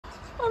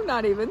I'm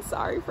not even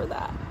sorry for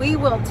that. We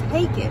will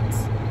take it.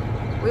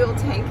 We will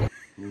take it.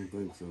 I don't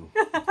think so.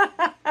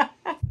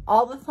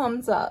 All the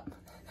thumbs up.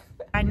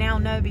 I now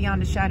know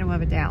beyond a shadow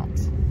of a doubt,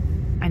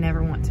 I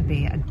never want to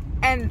be in.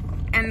 And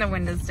the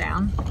window's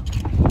down.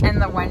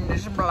 And the wind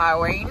is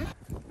blowing.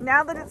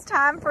 Now that it's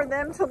time for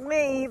them to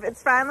leave,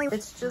 it's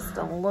just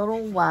a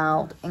little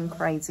wild and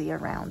crazy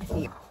around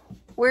here.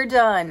 We're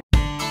done.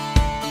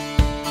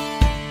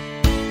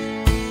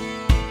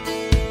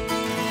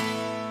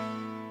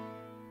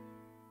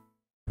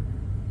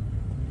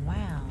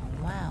 Wow,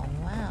 wow,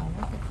 wow.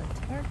 Look at the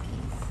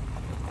turkeys.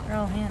 They're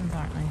all hens,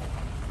 aren't they?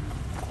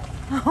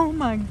 Oh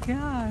my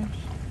gosh.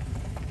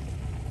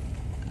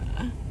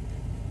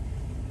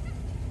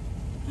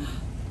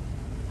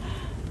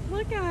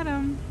 Look at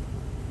them.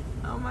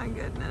 Oh my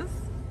goodness.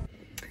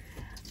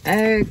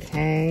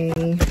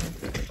 Okay.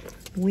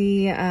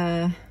 We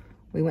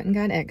went and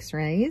got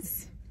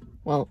x-rays.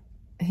 Well,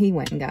 he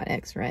went and got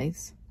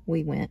x-rays.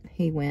 We went,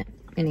 he went.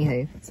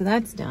 Anywho, so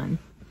that's done.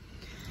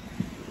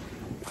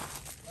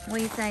 What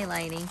do you say,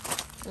 lady?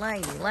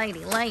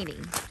 Lady.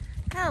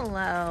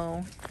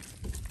 Hello.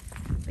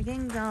 The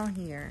gang's all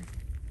here.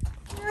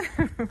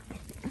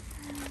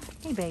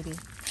 Hey, baby.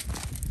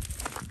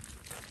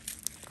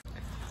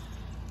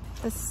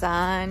 The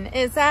sun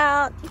is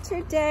out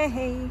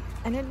today,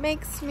 and it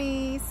makes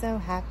me so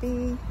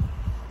happy.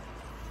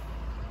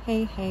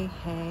 Hey, hey,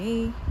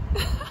 hey.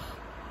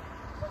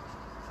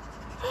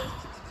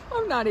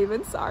 I'm not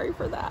even sorry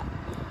for that.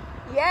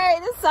 Yay,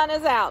 the sun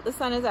is out. The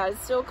sun is out.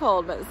 It's still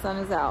cold, but the sun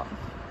is out.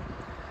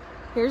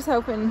 Here's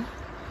hoping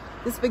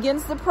this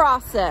begins the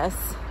process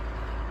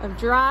of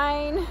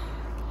drying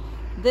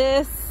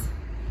this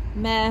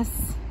mess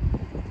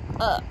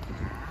up.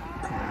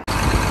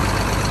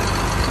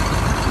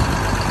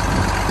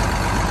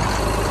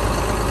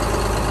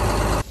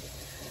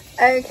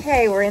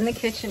 Okay, we're in the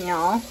kitchen,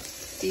 y'all.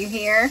 Do you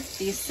hear?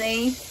 Do you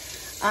see?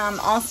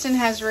 Austin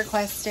has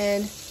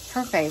requested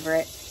her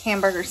favorite,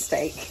 hamburger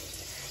steak.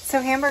 So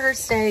hamburger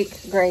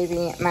steak,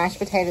 gravy, mashed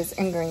potatoes,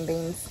 and green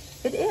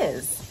beans. It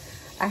is.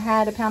 I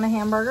had a pound of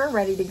hamburger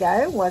ready to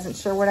go. Wasn't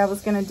sure what I was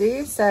going to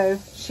do, so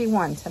she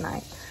won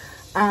tonight.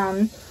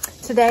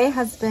 Today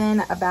has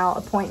been about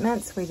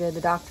appointments. We did the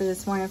doctor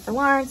this morning for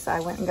Lawrence. I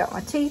went and got my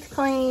teeth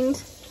cleaned.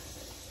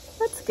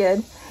 That's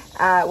good.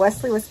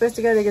 Wesley was supposed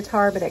to go to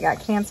guitar, but it got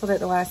canceled at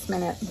the last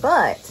minute.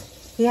 But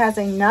he has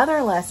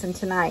another lesson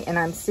tonight, and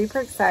I'm super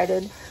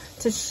excited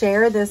to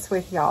share this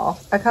with y'all.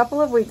 A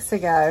couple of weeks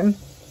ago,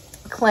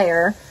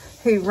 Claire,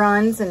 who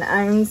runs and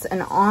owns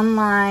an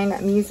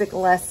online music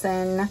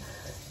lesson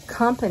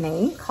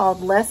company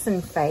called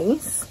Lesson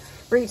Face,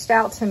 reached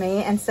out to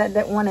me and said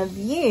that one of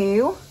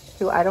you,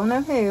 who I don't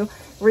know who,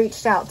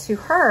 reached out to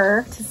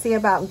her to see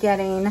about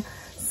getting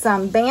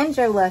some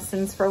banjo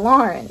lessons for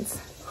Lawrence.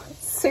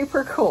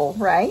 Super cool,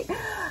 right?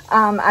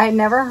 I had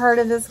never heard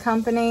of this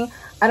company.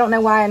 I don't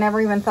know why I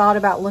never even thought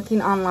about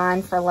looking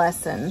online for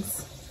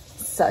lessons.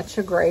 Such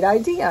a great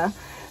idea.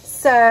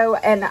 So,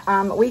 and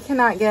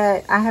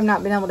I have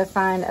not been able to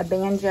find a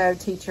banjo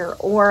teacher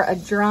or a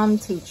drum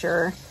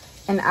teacher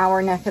in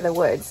our neck of the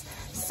woods.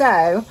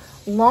 So,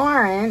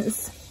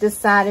 Lawrence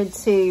decided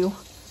to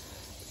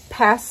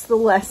pass the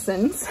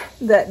lessons.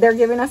 They're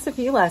giving us a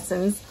few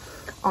lessons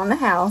on the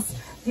house.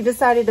 He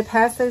decided to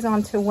pass those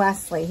on to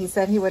Wesley. He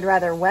said he would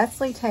rather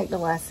Wesley take the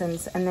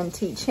lessons and then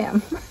teach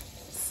him.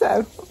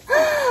 So,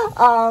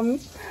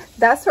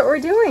 that's what we're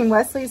doing.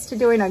 Wesley's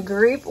doing a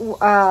group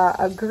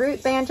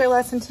banjo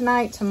lesson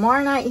tonight.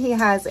 Tomorrow night he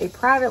has a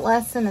private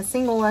lesson, a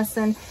single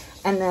lesson,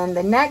 and then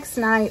the next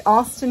night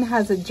Austin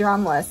has a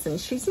drum lesson.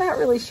 She's not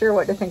really sure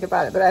what to think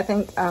about it, but I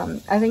think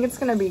it's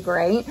going to be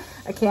great.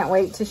 I can't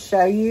wait to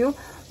show you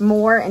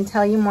more and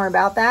tell you more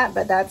about that,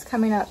 but that's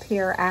coming up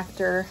here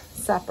after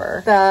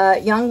supper.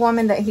 The young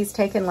woman that he's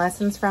taking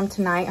lessons from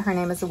tonight, her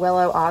name is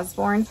Willow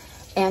Osborne,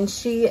 and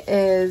she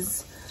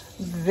is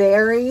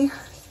very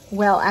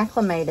well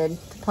acclimated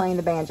to playing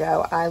the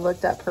banjo. I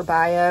looked up her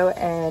bio,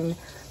 and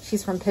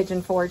she's from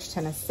Pigeon Forge,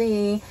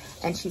 Tennessee,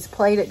 and she's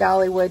played at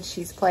Dollywood.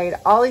 She's played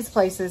all these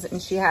places,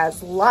 and she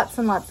has lots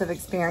and lots of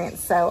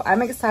experience. So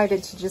I'm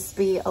excited to just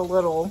be a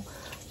little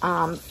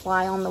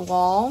fly on the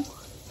wall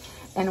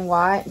and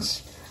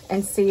watch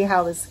and see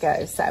how this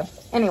goes. So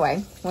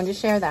anyway, wanted to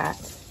share that.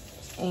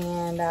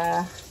 And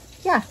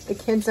yeah, the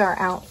kids are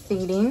out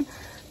feeding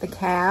the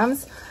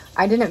calves.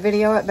 I didn't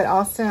video it, but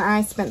Austin and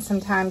I spent some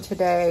time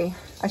today.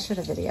 I should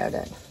have videoed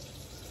it.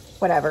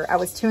 Whatever, I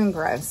was too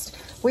engrossed.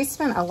 We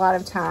spent a lot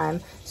of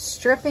time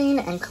stripping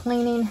and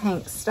cleaning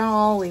Hank's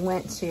stall. We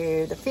went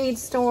to the feed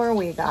store.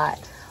 We got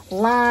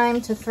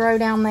lime to throw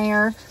down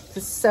there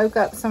to soak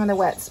up some of the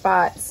wet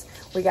spots.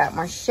 We got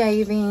more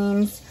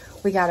shavings.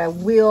 We got a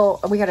wheel.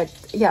 A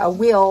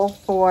wheel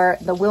for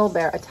the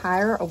wheelbarrow.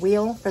 A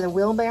wheel for the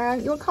wheelbarrow.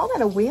 You would call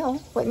that a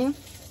wheel, wouldn't you?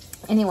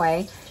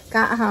 Anyway,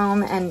 got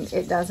home and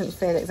it doesn't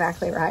fit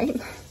exactly right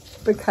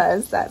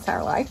because that's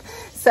our life.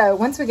 So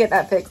once we get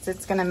that fixed,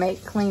 it's going to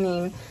make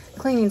cleaning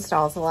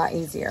stalls a lot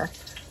easier.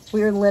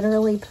 We're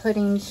literally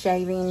putting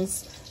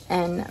shavings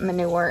and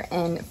manure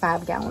in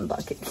 5-gallon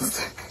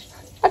buckets.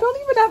 I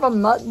don't even have a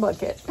muck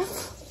bucket.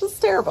 It's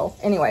terrible.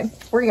 Anyway,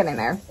 we're getting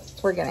there.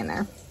 We're getting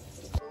there.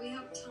 We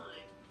have time.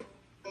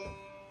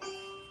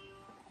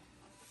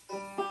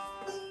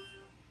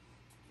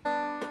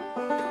 I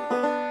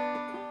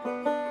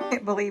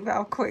can't believe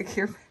how quick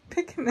you're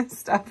picking this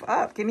stuff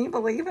up. Can you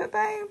believe it,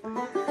 babe?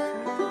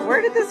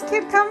 Where did this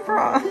kid come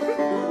from?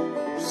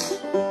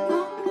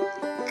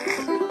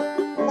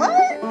 What?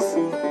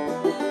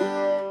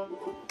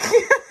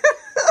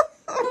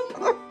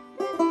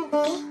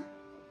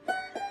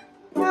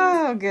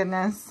 Oh,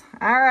 goodness.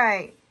 All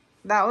right.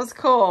 That was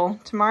cool.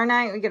 Tomorrow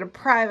night we get a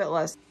private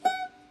lesson.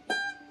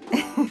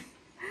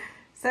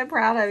 So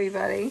proud of you,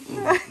 buddy.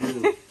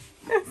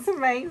 That's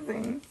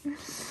amazing.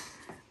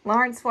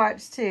 Lawrence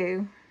watched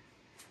too.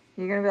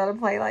 You're going to be able to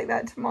play like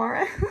that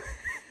tomorrow? I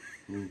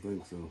don't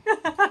think so.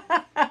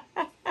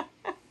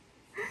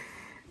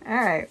 All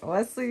right,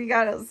 Wesley, you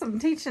got some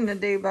teaching to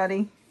do,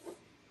 buddy.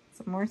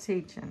 Some more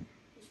teaching.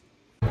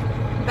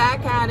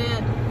 Back at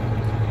it.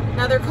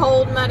 Another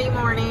cold, muddy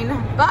morning,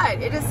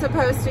 but it is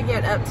supposed to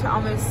get up to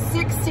almost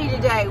 60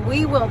 today.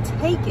 We will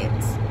take it.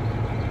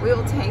 We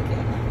will take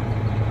it.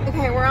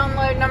 Okay, we're on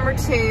load number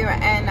 2,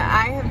 and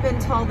I have been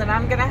told that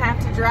I'm gonna have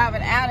to drive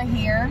it out of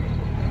here,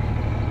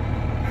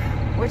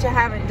 which I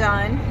haven't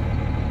done,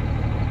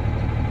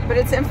 but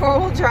it's in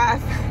 4-wheel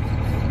drive.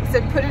 He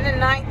said put it in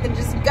 9th and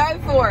just go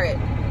for it.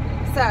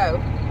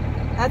 So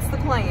that's the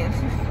plan.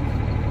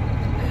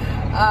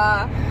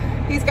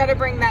 He's got to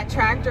bring that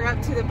tractor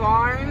up to the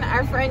barn.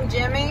 Our friend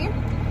Jimmy,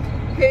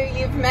 who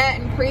you've met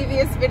in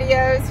previous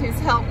videos, who's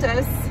helped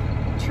us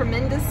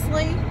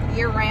tremendously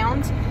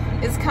year-round,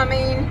 is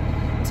coming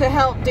to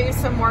help do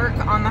some work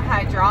on the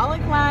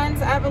hydraulic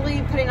lines, I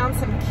believe, putting on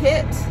some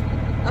kit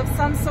of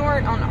some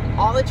sort on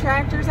all the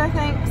tractors, I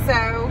think.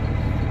 So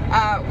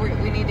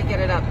we need to get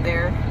it up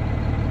there.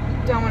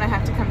 Don't want to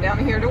have to come down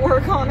here to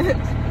work on it.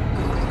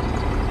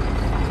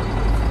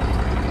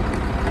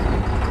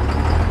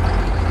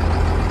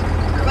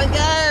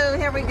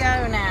 Here we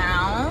go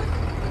now.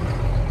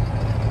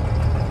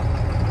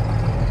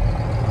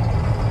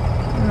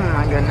 Oh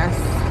my goodness.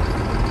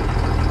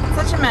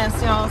 Such a mess,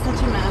 y'all,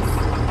 such a mess.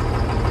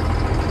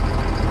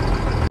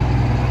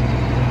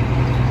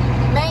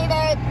 Made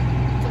it.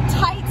 It's a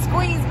tight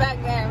squeeze back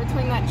there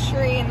between that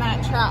tree and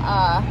that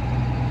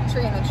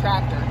tree and the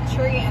tractor.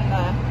 Tree and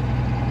the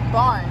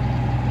barn.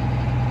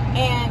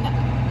 And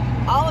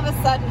all of a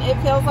sudden it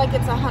feels like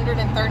it's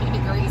 130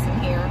 degrees in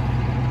here.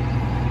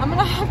 I'm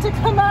gonna have to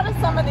come out of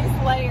some of these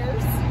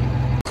layers.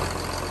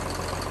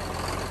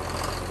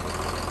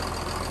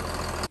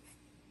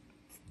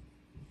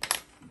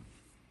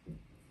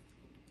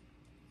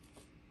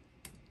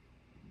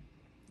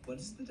 What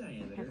is the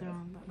diameter of...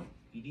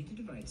 You need to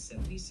divide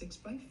 76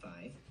 by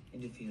 5,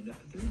 and if you end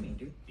up with the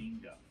remainder,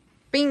 bingo.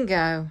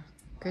 Bingo.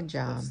 Good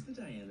job. What's the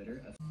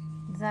diameter of...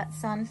 Does that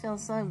sun feel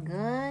so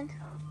good,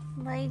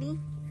 lady?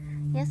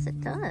 Yes, it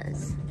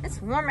does.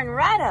 It's warming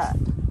right up.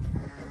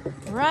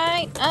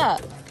 Right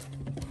up.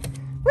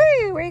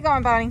 Woo! Where you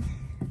going, Bonnie?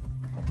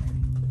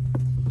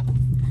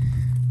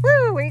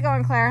 Woo! Where you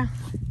going, Clara?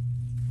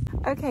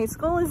 Okay,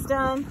 school is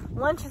done.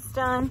 Lunch is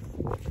done.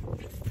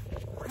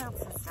 What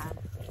else is done?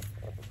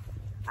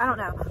 I don't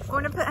know. I'm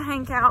going to put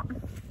Hank out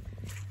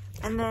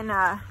and then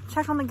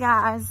check on the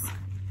guys.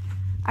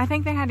 I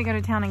think they had to go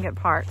to town and get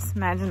parts.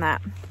 Imagine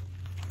that.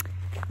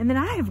 And then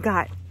I have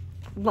got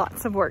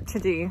lots of work to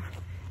do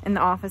in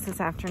the office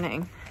this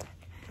afternoon.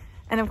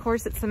 And of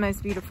course, it's the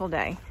most beautiful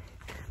day.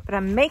 But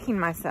I'm making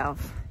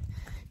myself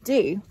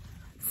do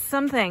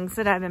some things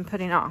that I've been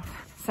putting off.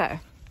 So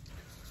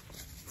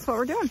that's what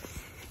we're doing.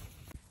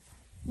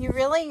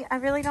 I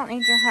really don't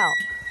need your help.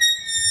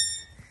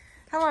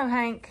 Hello,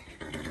 Hank.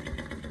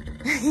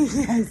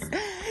 Yes,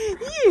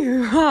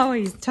 you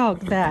always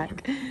talk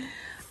back.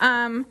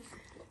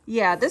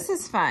 Yeah, this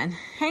is fun.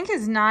 Hank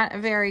is not a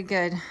very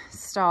good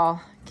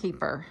stall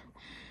keeper.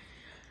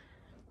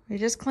 We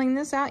just cleaned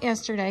this out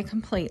yesterday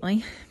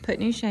completely, put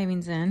new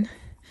shavings in.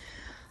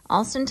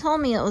 Austin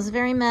told me it was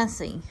very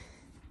messy.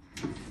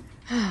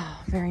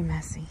 Oh, very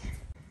messy.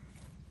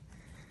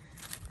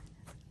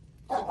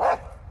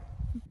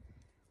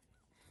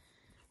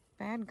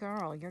 Bad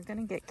girl, you're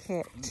gonna get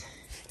kicked.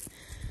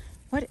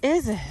 What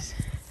is it?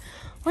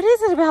 What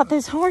is it about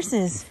those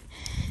horses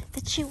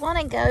that you want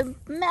to go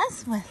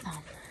mess with them?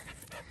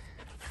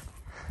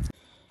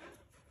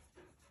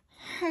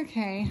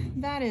 Okay,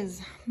 that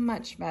is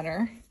much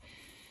better.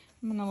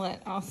 I'm gonna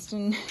let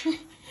Austin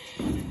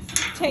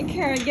take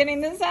care of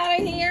getting this out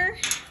of here.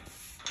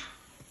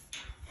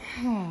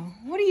 Oh,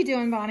 what are you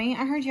doing, Bonnie?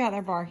 I heard you out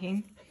there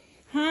barking.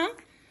 Huh?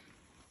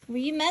 Were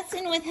you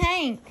messing with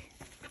Hank?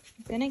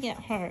 You're gonna get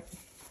hurt.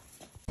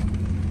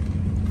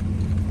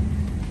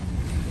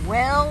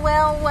 Well,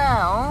 well,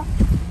 well.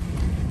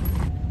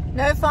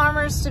 No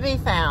farmers to be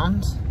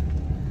found.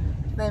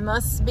 They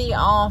must be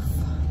off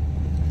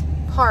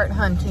part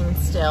hunting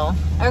still.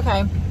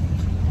 Okay.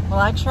 Well,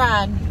 I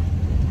tried.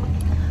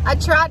 I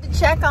tried to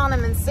check on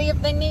them and see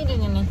if they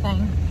needed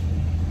anything.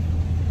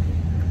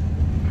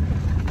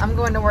 I'm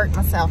going to work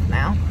myself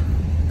now.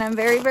 I'm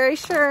very, very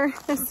sure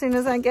as soon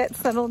as I get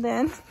settled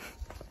in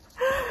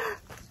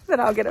that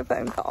I'll get a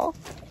phone call,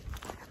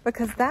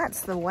 because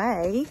that's the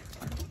way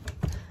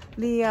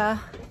the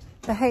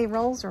hay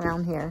rolls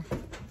around here.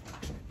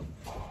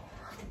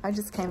 I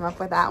just came up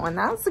with that one.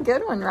 That was a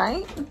good one,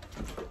 right?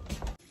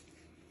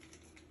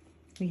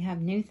 We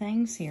have new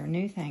things here,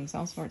 new things,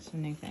 all sorts of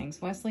new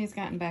things. Wesley has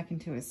gotten back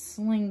into his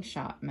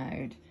slingshot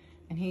mode,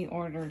 and he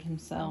ordered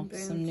himself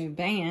some new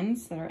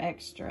bands that are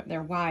extra.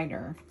 They're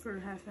wider. For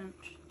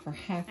half-inch. For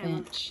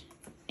half-inch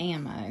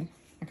ammo.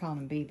 I call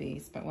them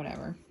BBs, but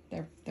whatever.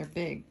 They're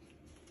big.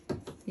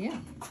 Yeah.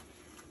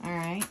 All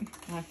right.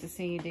 I'll have to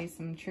see you do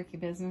some tricky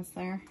business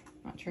there.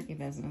 Not tricky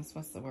business.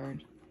 What's the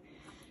word?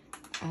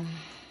 I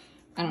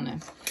don't know.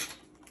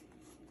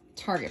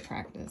 Target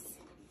practice.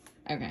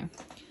 Okay.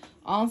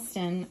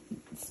 Austin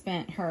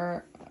spent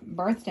her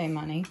birthday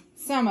money,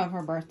 some of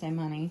her birthday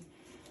money,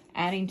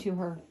 adding to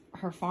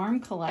her farm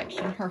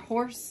collection, her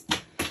horse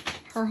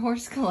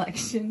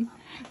collection.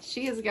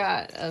 She has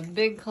got a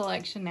big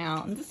collection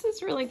now, and this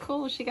is really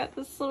cool. She got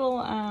this little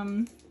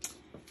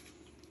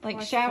like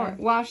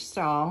wash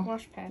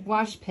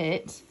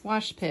pit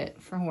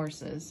for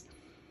horses.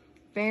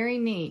 Very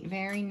neat,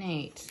 very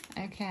neat.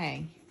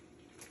 Okay,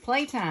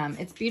 playtime.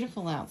 It's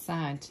beautiful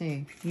outside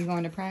too. You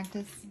going to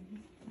practice?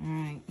 All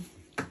right.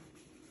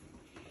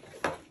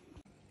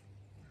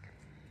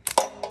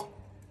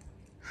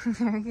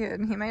 Very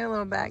good. He made a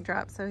little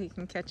backdrop so he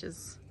can catch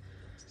his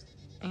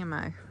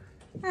ammo.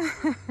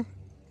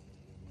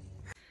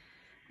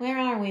 Where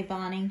are we,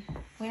 Bonnie?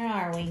 Where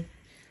are we?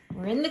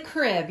 We're in the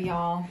crib,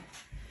 y'all.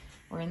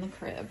 We're in the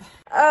crib.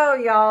 Oh,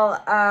 y'all.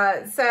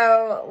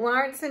 So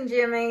Lawrence and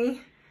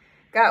Jimmy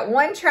got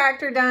one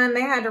tractor done.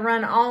 They had to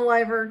run all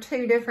over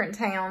 2 different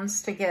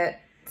towns to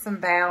get some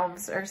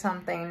valves or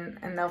something,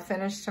 and they'll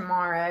finish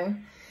tomorrow.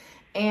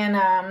 And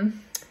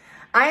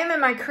I am in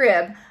my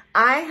crib.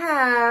 I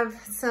have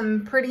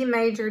some pretty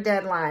major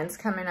deadlines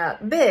coming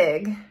up.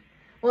 Big.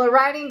 Well, a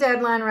writing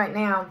deadline right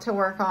now to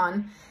work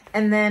on.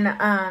 And then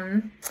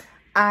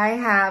I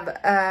have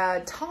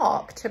a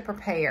talk to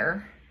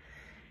prepare.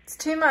 It's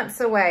 2 months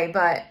away,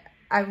 but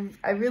I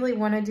really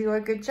want to do a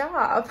good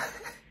job.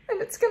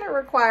 And it's going to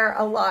require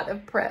a lot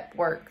of prep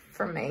work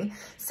from me.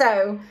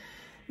 So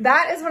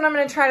that is what I'm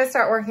going to try to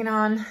start working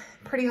on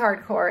pretty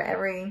hardcore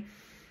every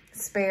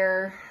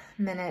spare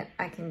minute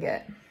I can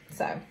get.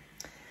 So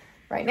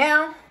right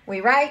now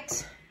we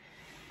write,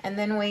 and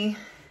then we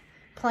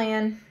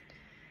plan,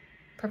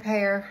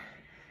 prepare,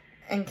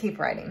 and keep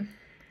writing.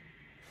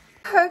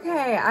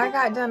 Okay, I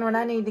got done what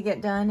I need to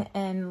get done,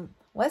 and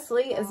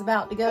Wesley is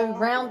about to go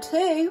round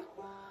 2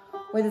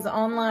 with his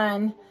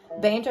online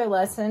banjo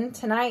lesson.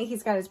 Tonight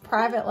he's got his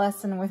private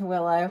lesson with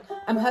Willow.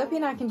 I'm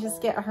hoping I can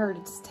just get her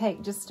to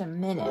take just a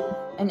minute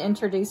and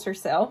introduce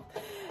herself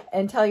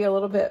and tell you a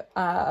little bit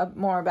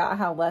more about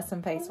how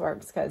lesson pace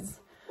works, because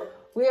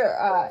he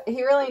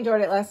really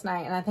enjoyed it last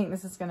night, and I think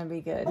this is going to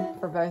be good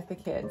for both the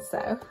kids.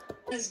 So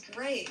That's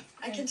great.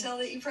 I can tell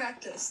that you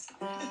practiced.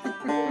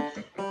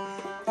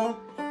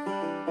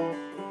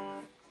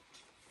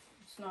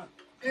 It's not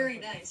Very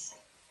nice.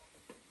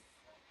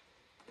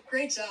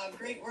 Great job.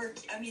 Great work.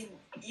 I mean,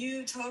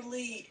 you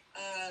totally,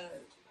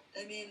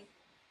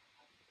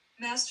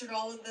 mastered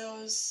all of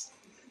those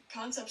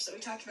concepts that we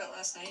talked about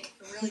last night.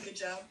 A really good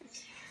job.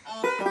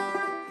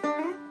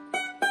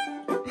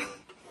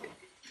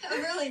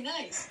 Really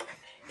nice.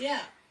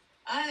 Yeah.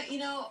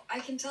 I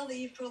can tell that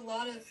you've put a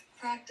lot of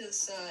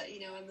practice,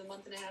 in the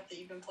month and a half that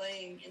you've been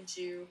playing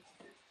into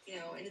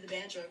the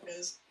banjo,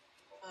 because,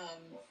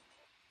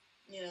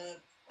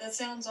 that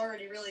sounds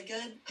already really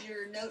good.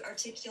 Your note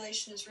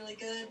articulation is really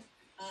good.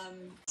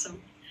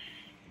 Awesome.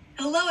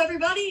 Hello,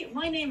 everybody.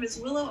 My name is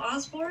Willow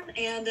Osborne,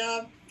 and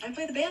I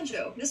play the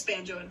banjo, this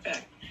banjo, in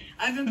fact.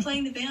 I've been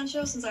playing the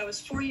banjo since I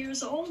was 4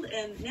 years old,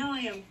 and now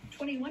I am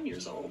 21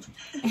 years old.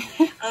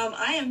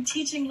 I am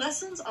teaching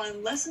lessons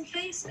on Lesson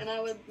Face, and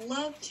I would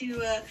love to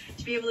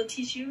be able to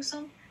teach you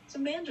some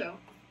banjo.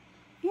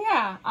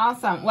 yeah,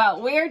 awesome.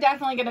 Well, we're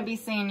definitely going to be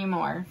seeing you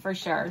more for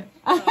sure.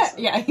 Awesome.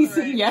 Yeah, he said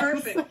Right. yes.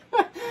 Perfect.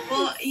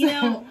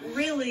 Well,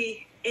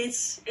 really,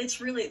 it's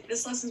really,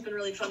 this lesson's been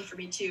really fun for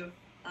me too,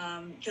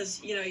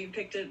 because you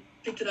picked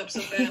it up so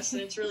fast,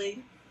 and it's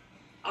really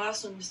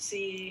awesome to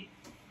see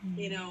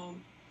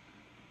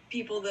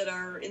people that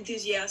are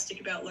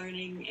enthusiastic about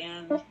learning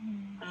and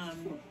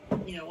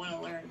want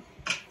to learn.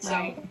 So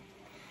Right.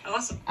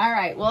 awesome. All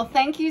right. Well,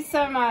 thank you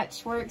so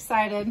much. We're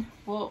excited.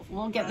 We'll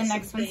get the Awesome.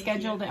 next one Thank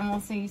scheduled, you. and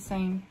we'll see you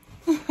soon.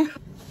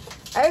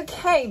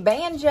 Okay,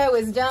 banjo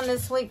is done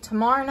this week.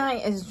 Tomorrow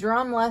night is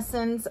drum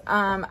lessons.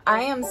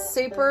 I am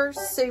super,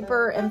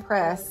 super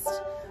impressed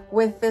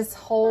with this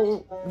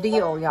whole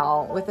deal,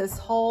 y'all, with this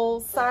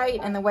whole site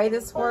and the way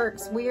this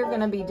works. We are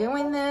going to be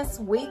doing this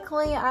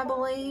weekly, I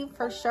believe,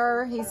 for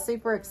sure. He's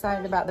super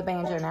excited about the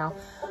banjo now.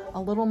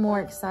 A little more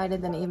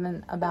excited than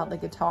even about the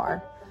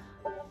guitar.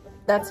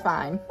 That's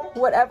fine.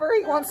 Whatever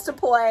he wants to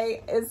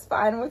play is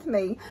fine with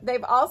me.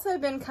 They've also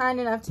been kind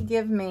enough to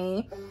give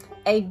me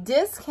a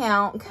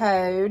discount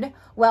code.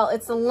 Well,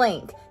 it's a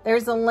link.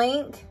 There's a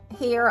link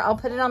here. I'll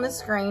put it on the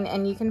screen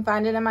and you can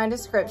find it in my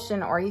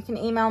description, or you can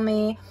email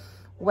me,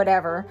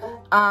 whatever.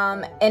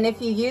 And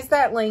if you use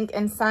that link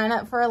and sign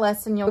up for a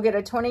lesson, you'll get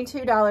a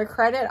 $22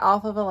 credit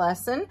off of a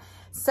lesson.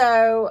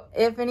 So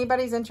if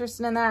anybody's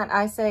interested in that,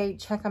 I say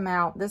check them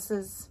out. This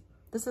is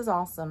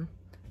awesome.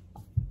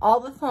 All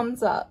the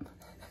thumbs up.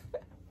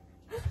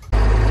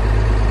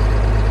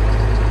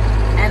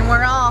 And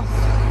we're off.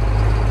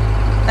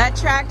 That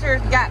tractor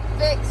got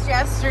fixed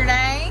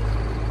yesterday.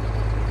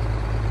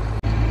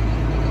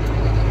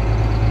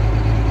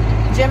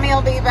 Jimmy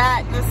will be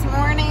back this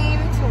morning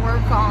to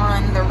work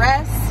on the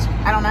rest.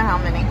 I don't know how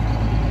many.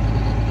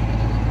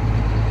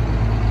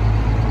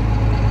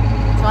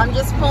 So I'm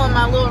just pulling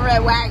my little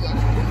red wagon.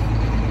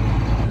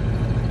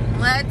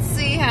 Let's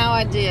see how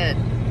I did.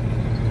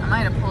 I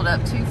might have pulled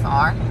up too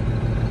far.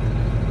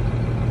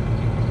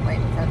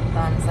 Waiting for the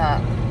thumbs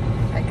up.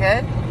 Is that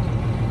good?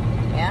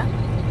 Yeah?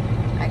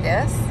 I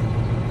guess.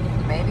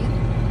 Maybe.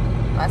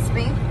 Must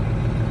be.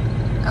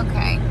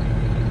 Okay.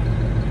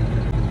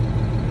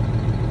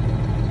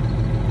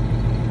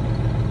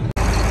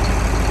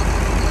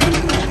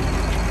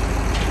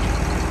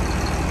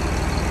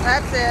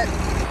 That's it.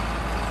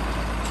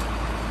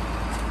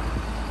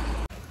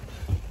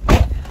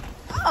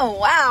 Oh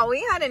wow,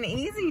 we had an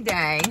easy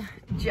day.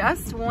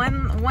 Just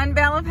one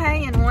bale of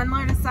hay and one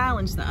load of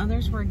silage. The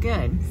others were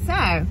good.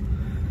 So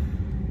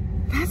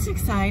that's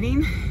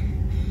exciting.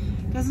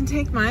 Doesn't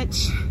take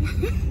much.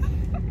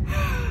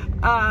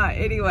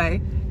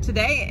 Anyway,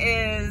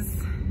 today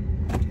is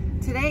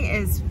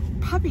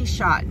puppy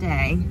shot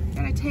day.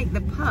 Gotta take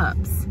the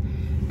pups,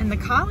 and the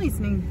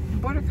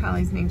border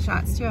collies need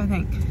shots too, I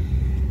think.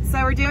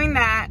 So we're doing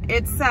that.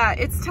 It's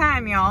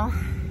time, y'all.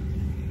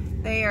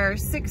 They are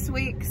 6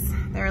 weeks.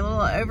 They're a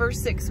little over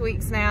 6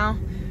 weeks now.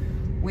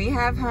 We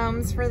have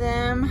homes for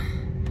them.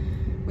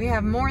 We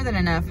have more than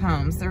enough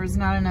homes. There was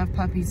not enough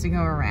puppies to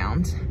go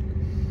around.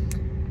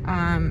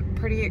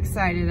 Pretty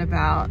excited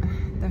about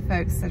the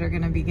folks that are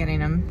gonna be getting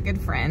them.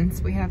 Good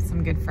friends. We have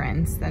some good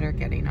friends that are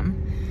getting them.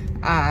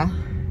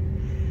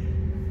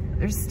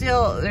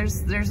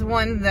 There's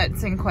one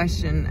that's in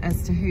question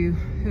as to who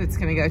it's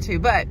gonna go to,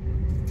 but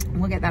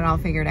we'll get that all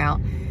figured out.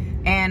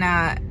 And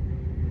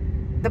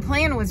the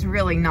plan was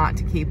really not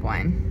to keep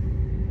one.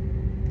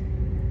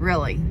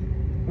 Really.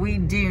 We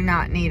do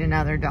not need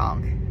another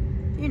dog.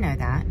 You know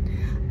that.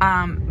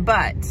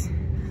 But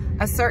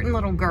a certain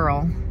little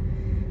girl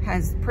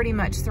has pretty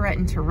much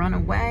threatened to run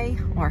away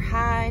or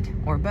hide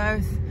or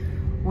both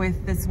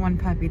with this one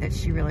puppy that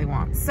she really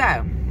wants.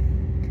 So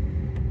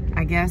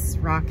I guess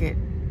Rocket,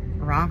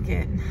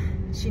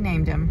 she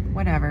named him,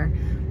 whatever,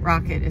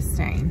 Rocket is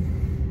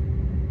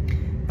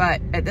staying.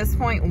 But at this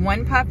point,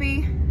 one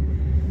puppy's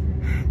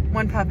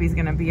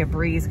gonna be a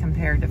breeze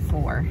compared to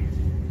 4.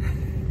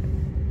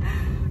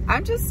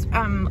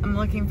 I'm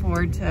looking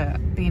forward to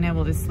being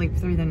able to sleep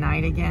through the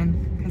night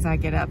again, because I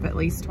get up at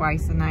least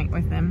twice a night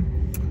with them.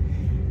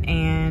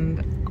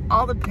 And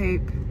all the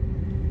poop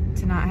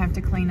to not have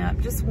to clean up,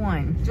 just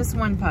one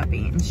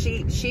puppy. And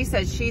she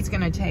says she's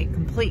gonna take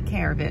complete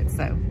care of it,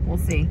 so we'll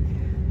see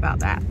about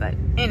that. But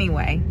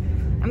anyway,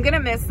 I'm gonna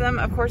miss them.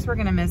 Of course we're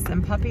gonna miss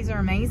them. Puppies are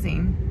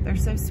amazing. They're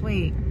so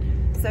sweet,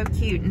 so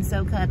cute, and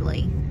so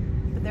cuddly.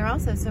 But they're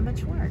also so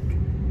much work.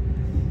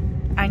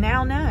 I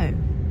now know,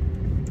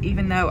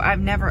 even though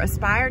I've never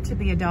aspired to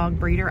be a dog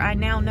breeder, I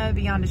now know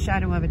beyond a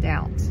shadow of a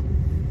doubt,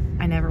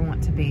 I never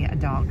want to be a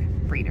dog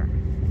breeder.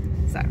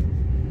 So,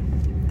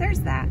 there's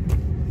that.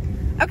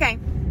 Okay.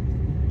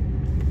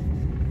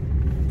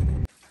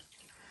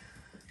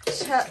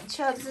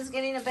 Chubbs is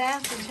getting a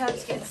bath and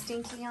Chubbs gets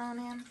stinky on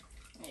him.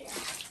 Yeah.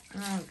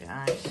 Oh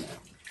gosh.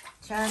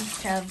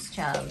 Chubbs.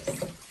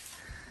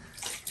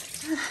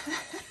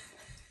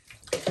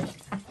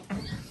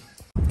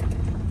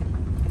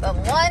 The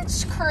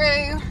lunch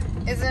crew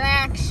is in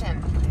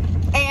action.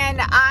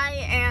 And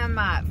I am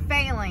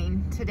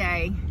failing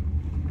today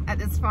at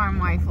this farm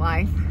wife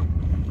life.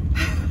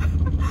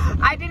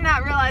 I did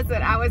not realize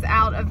that I was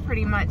out of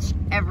pretty much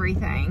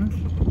everything.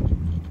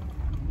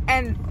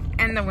 And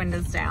the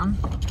window's down.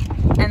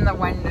 And the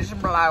wind is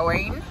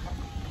blowing.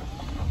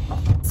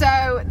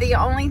 So the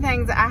only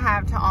things I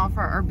have to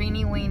offer are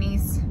beanie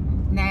weenies,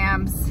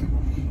 nabs,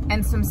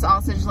 and some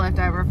sausage left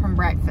over from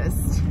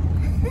breakfast.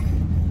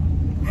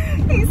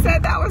 He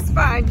said that was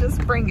fine,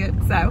 just bring it.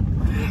 So,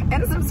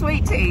 and some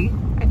sweet tea.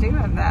 I do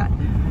have that.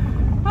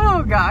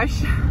 Oh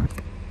gosh.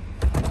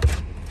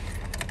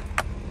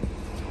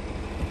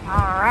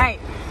 All right.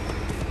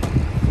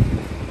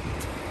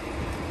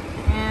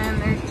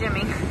 And there's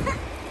Jimmy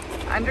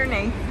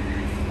underneath.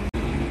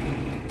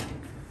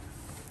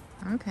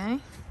 Okay.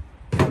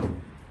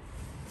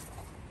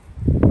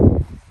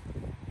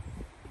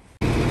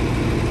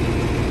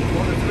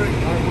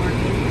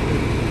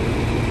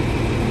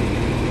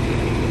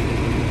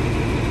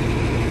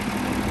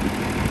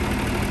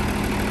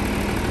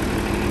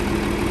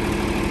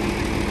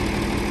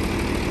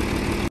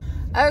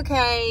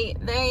 Okay,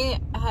 they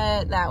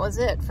that was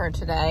it for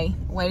today.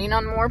 Waiting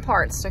on more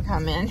parts to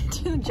come in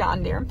to the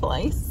John Deere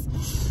place.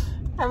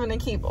 Having to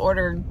keep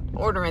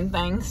ordering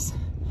things.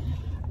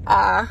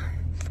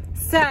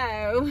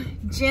 So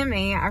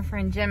Jimmy, our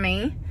friend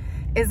Jimmy,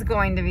 is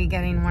going to be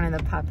getting one of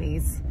the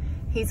puppies.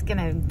 He's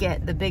gonna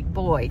get the big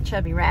boy,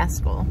 Chubby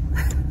Rascal.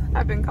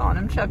 I've been calling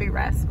him Chubby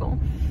Rascal.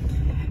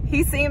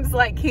 He seems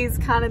like he's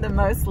kind of the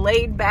most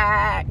laid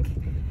back.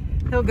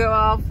 He'll go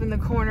off in the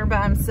corner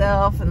by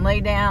himself and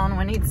lay down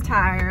when he's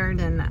tired.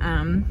 And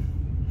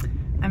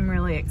I'm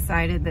really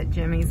excited that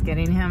Jimmy's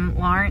getting him.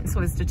 Lawrence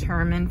was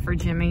determined for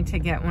Jimmy to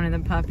get one of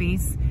the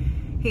puppies.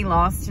 He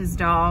lost his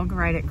dog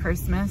right at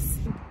Christmas.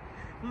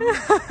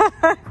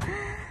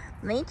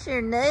 Meet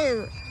your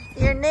new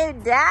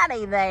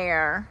daddy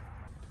there.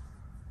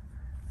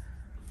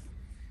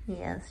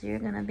 Yes, you're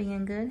gonna be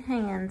in good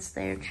hands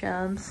there,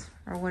 Chubbs,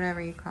 or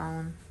whatever you call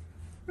him.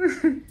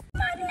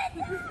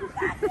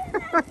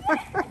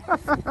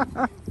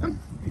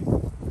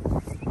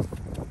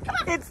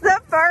 It's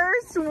the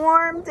first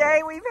warm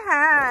day we've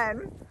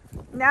had.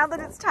 Now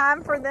that it's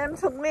time for them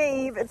to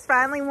leave, it's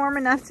finally warm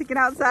enough to get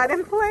outside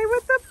and play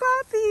with the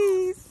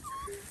puppies.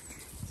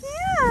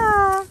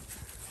 Yeah.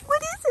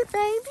 What is it,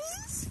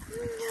 babies?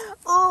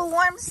 Oh,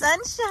 warm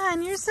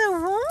sunshine. You're so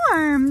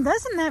warm.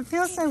 Doesn't that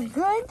feel so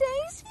good,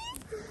 Daisy?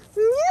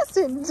 Yes,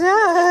 it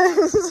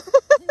does.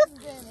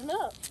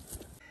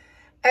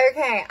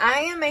 Okay, I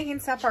am making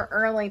supper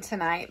early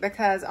tonight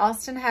because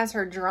Austin has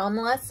her drum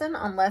lesson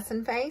on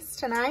Lesson Face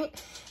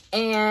tonight.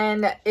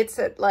 And it's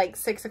at like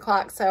 6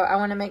 o'clock, so I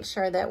want to make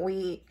sure that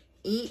we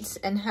eat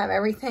and have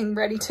everything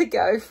ready to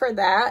go for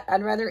that.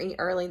 I'd rather eat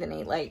early than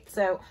eat late.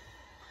 So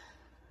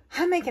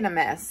I'm making a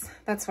mess.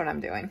 That's what I'm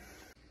doing.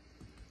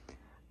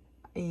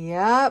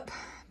 Yep.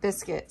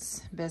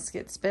 Biscuits.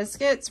 Biscuits.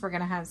 Biscuits. We're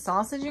going to have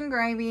sausage and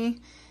gravy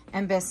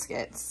and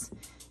biscuits.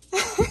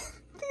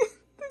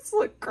 These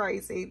look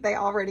crazy. They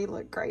already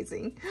look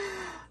crazy.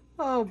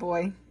 Oh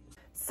boy.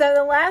 So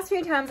the last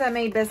few times I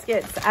made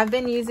biscuits, I've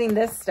been using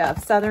this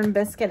stuff, Southern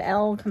Biscuit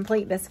L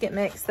Complete Biscuit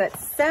Mix, that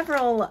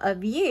several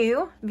of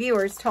you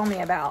viewers told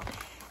me about.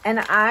 And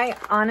I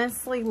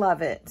honestly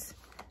love it.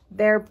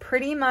 They're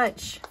pretty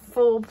much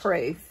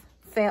foolproof.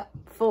 They're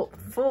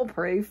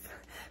foolproof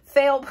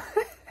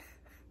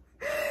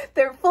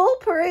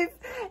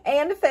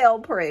and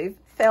fail-proof.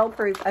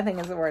 Fail-proof, I think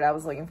is the word I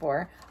was looking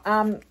for.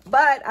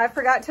 But I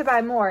forgot to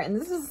buy more, and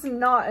this is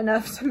not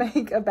enough to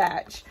make a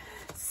batch.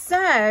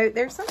 So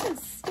there's something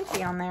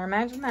sticky on there.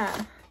 Imagine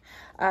that.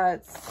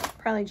 It's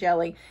probably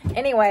jelly.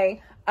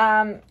 Anyway,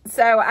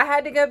 so I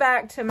had to go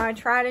back to my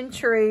tried and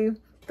true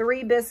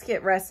 3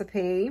 biscuit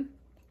recipe,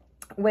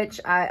 which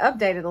I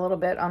updated a little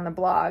bit on the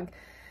blog.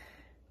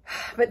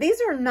 But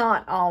these are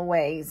not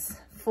always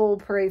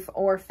foolproof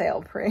or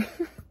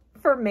fail-proof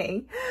for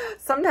me.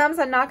 Sometimes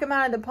I knock them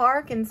out of the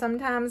park, and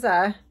sometimes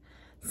I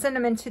send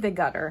them into the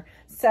gutter.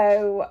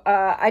 So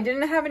I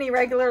didn't have any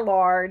regular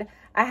lard.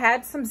 I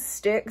had some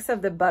sticks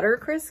of the butter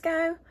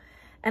Crisco,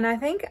 and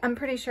I'm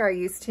pretty sure I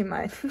used too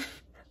much.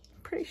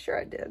 Pretty sure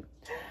I did.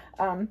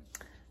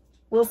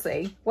 We'll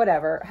see.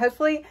 Whatever.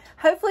 Hopefully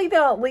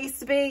they'll at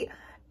least be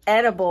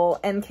edible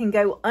and can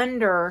go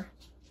under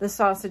the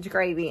sausage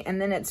gravy,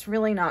 and then it's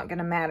really not going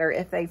to matter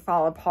if they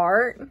fall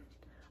apart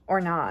or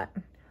not,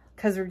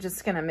 because we're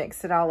just going to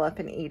mix it all up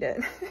and eat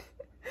it.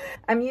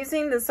 I'm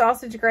using the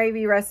sausage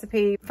gravy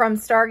recipe from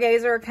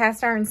Stargazer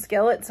Cast Iron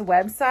Skillet's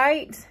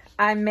website.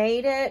 I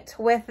made it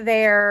with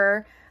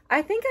their,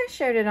 I think I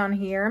showed it on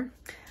here.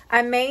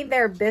 I made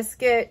their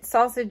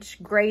sausage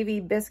gravy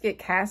biscuit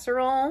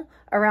casserole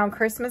around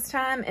Christmas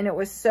time, and it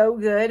was so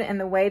good. And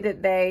the way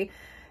that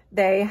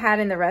they had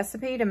in the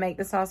recipe to make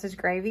the sausage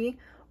gravy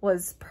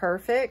was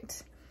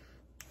perfect.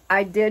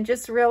 I did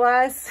just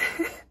realize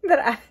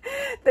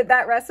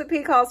that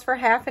recipe calls for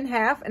half and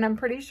half, and I'm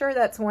pretty sure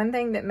that's one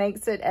thing that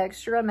makes it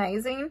extra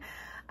amazing.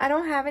 I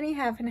don't have any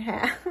half and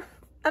half.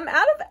 I'm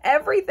out of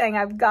everything.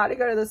 I've got to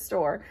go to the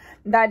store.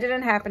 That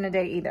didn't happen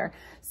today either,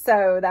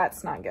 so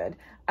that's not good.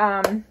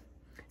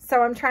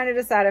 So I'm trying to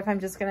decide if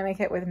I'm just going to make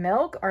it with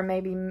milk or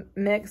maybe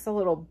mix a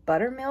little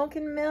buttermilk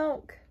and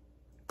milk.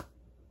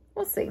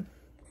 We'll see.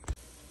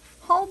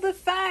 Hold the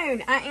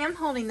phone. I am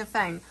holding the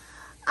phone.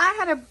 I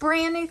had a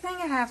brand new thing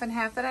of half and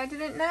half that I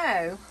didn't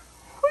know.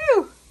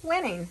 Whew,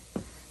 winning.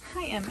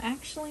 I am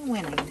actually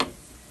winning.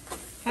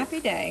 Happy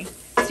day.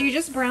 So you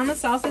just brown the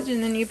sausage,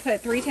 and then you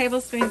put 3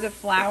 tablespoons of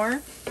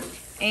flour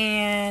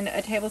and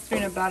a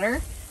tablespoon of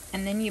butter,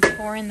 and then you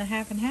pour in the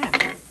half and half.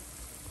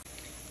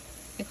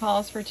 It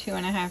calls for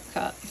 2.5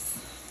 cups.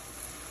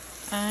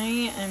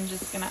 I am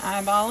just going to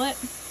eyeball it,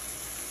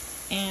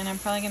 and I'm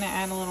probably going to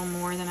add a little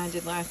more than I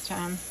did last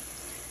time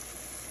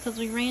because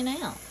we ran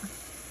out.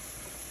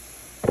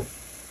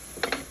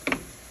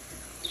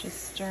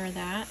 Just stir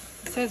that.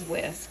 It says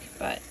whisk,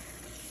 but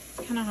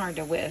it's kind of hard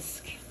to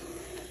whisk.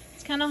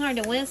 It's kind of hard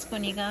to whisk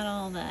when you got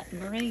all that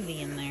gravy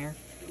in there.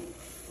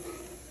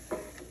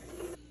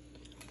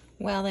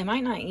 Well, they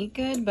might not eat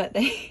good, but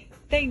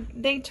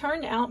they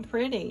turned out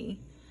pretty.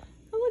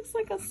 It looks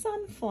like a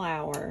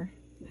sunflower.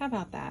 How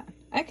about that?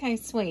 Okay,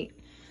 sweet.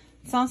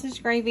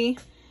 Sausage gravy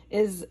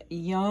is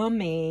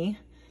yummy.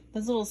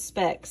 Those little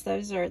specks,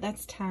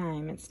 that's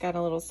thyme. It's got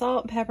a little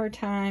salt, pepper,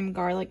 thyme,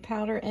 garlic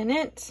powder in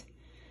it.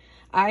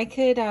 I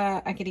could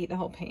eat the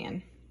whole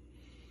pan,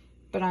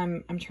 but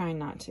I'm trying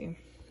not to.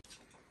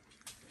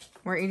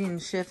 We're eating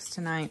shifts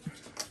tonight.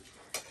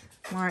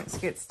 Lawrence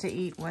gets to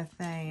eat with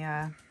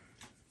a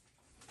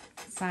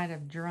side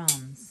of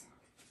drums.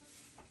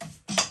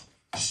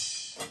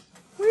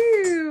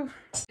 Woo!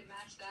 To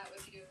match that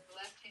with your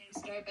left hand,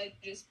 start by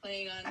just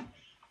playing on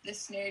the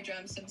snare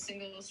drum, some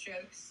single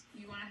strokes.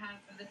 You want to have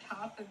the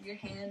top of your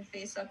hand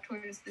face up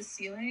towards the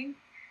ceiling,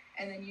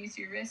 and then use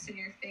your wrist and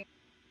your finger.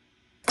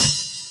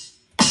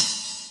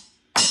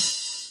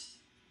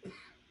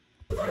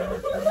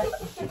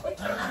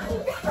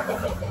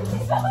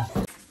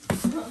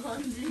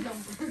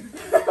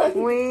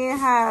 We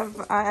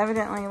have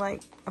evidently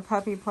like a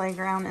puppy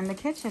playground in the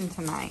kitchen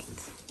tonight.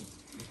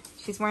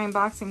 She's wearing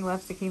boxing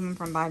gloves to keep him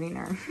from biting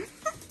her.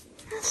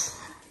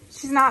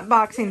 She's not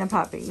boxing the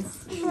puppies.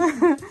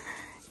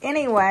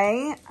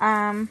 Anyway,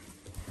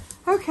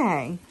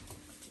 okay.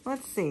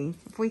 Let's see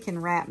if we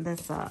can wrap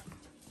this up.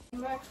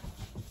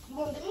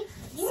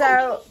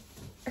 So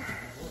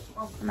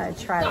I'm gonna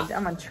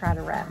try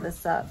to wrap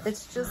this up.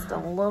 It's just a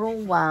little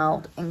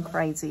wild and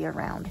crazy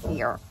around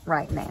here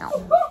right now.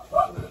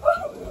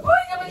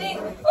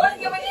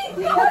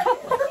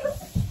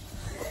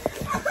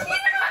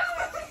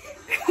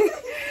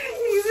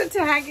 He's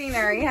attacking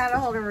her. He had a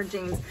hold of her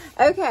jeans.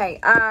 Okay,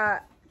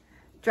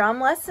 drum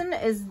lesson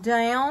is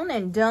down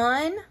and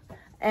done,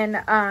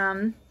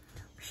 and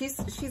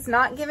she's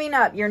not giving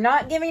up. You're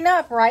not giving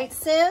up, right,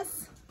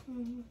 sis?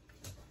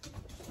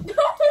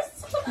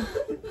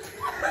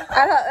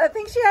 I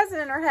think she has it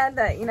in her head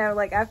that, you know,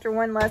 like after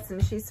one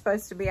lesson, she's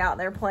supposed to be out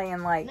there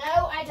playing like... No,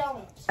 I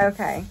don't.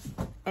 Okay.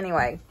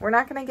 Anyway, we're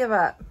not going to give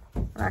up.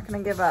 We're not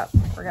going to give up.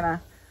 We're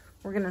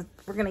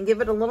gonna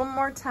give it a little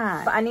more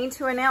time. I need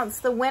to announce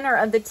the winner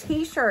of the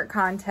t-shirt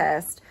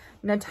contest,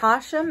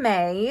 Natasha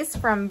Mays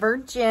from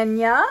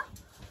Virginia.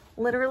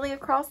 Literally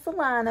across the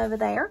line over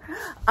there.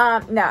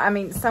 No, I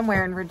mean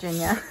somewhere in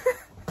Virginia.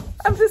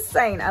 I'm just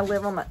saying, I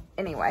live on the...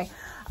 Anyway.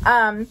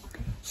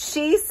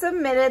 She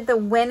submitted the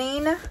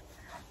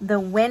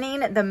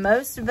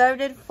most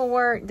voted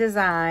for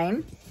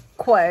design,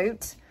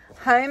 quote,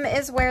 "Home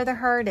is where the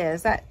herd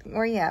is."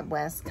 Where you at,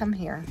 Wes? Come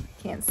here.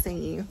 Can't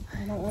see you.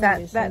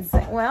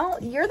 Well,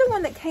 you're the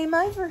one that came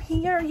over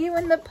here, you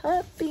and the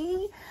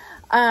puppy.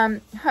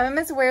 Home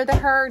is where the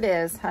herd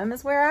is. Home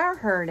is where our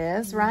herd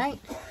is, right?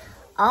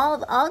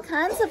 All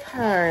kinds of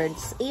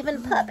herds,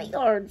 even puppy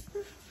herds.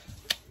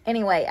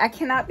 Anyway, I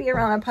cannot be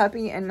around a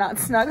puppy and not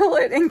snuggle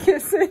it and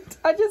kiss it.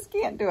 I just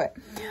can't do it.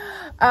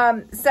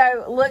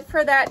 So look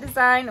for that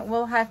design.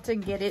 We'll have to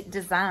get it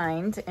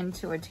designed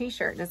into a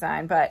t-shirt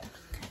design, but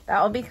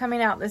that will be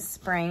coming out this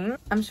spring.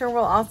 I'm sure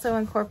we'll also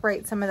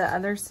incorporate some of the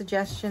other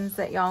suggestions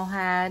that y'all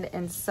had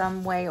in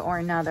some way or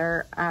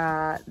another.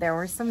 There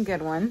were some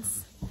good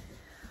ones.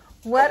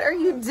 What are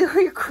you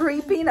doing? You're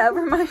creeping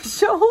over my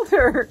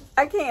shoulder.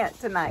 I can't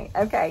tonight.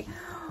 Okay.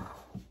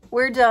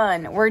 We're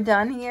done. We're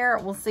done here.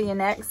 We'll see you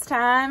next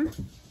time.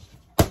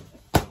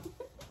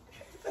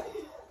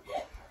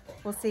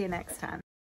 We'll see you next time.